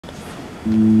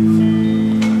This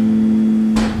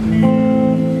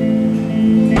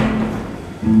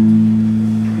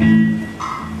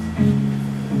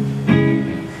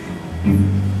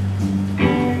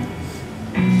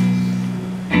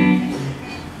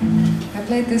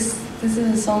is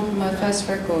a song from my first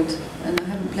record, and I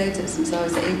haven't played it since I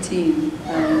was 18.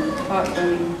 Apart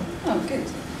from, oh good.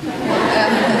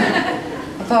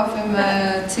 Apart from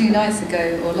 2 nights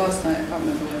ago, or last night, I can't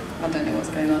remember. I don't know what's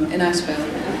going on in Asheville.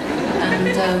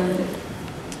 And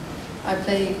I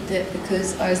played it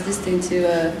because I was listening to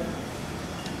a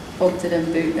Bob Dylan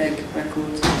bootleg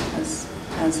record, as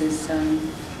is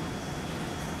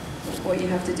what you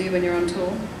have to do when you're on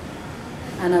tour.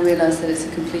 And I realised that it's a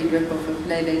complete rip-off of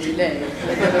Lay Lady Lay.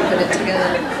 I've never put it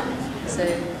together. So,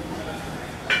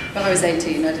 but I was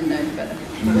 18, I didn't know better.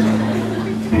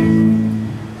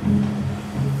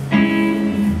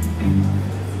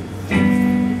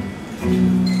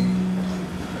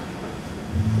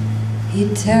 He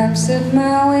taps at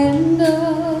my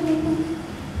window,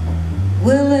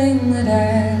 willing that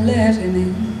I let him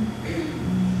in.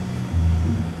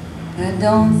 I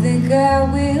don't think I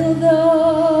will,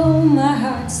 though. My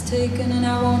heart's taken and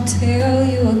I won't tell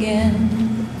you again.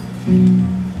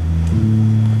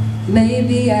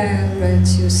 Maybe I write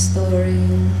your story.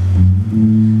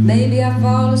 Maybe I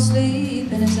fall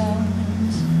asleep in his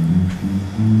arms.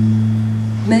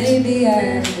 Maybe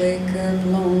I wake up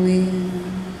lonely,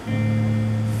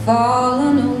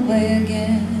 falling away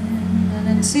again. And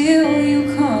until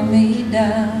you calm me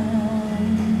down,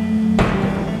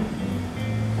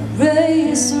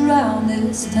 race around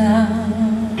this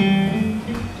town,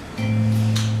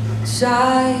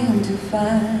 trying to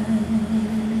find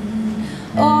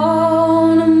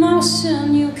all an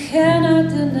emotion you cannot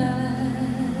deny.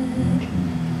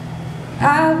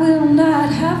 I will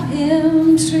not have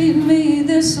him treat me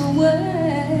this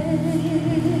way.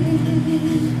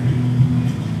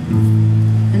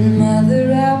 And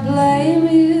mother, I blame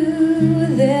you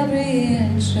with every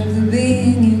inch of the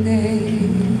being you gave.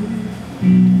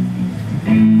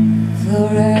 For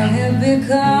I have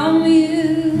become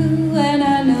you, and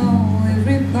I know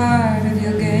every part of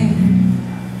your game.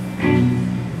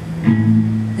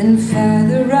 And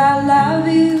Father, I love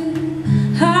you.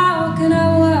 How can I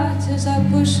watch as I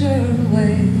push her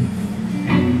away?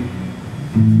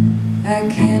 I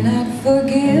cannot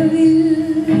forgive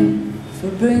you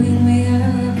for bringing me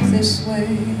up this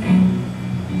way.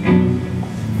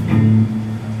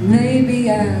 Maybe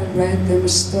I write them a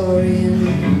story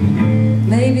and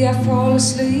maybe I fall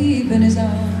asleep in his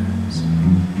arms.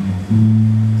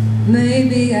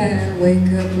 Maybe I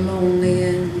wake up lonely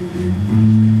and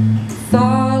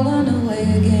falling away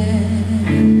again.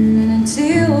 And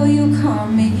until you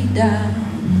calm me down,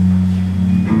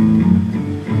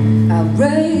 I'll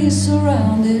race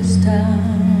around this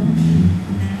town,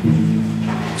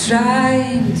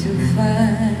 trying to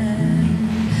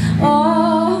find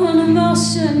all an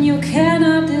emotion you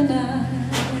cannot deny.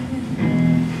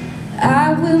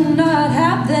 I will not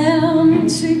have them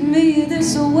treat me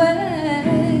this way.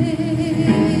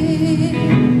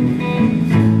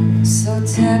 So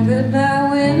tap at my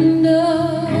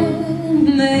window,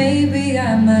 maybe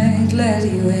I might let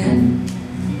you in.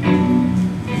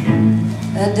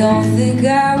 I don't think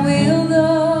I will,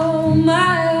 though.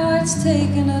 My heart's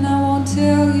taken and I won't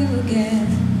tell you again.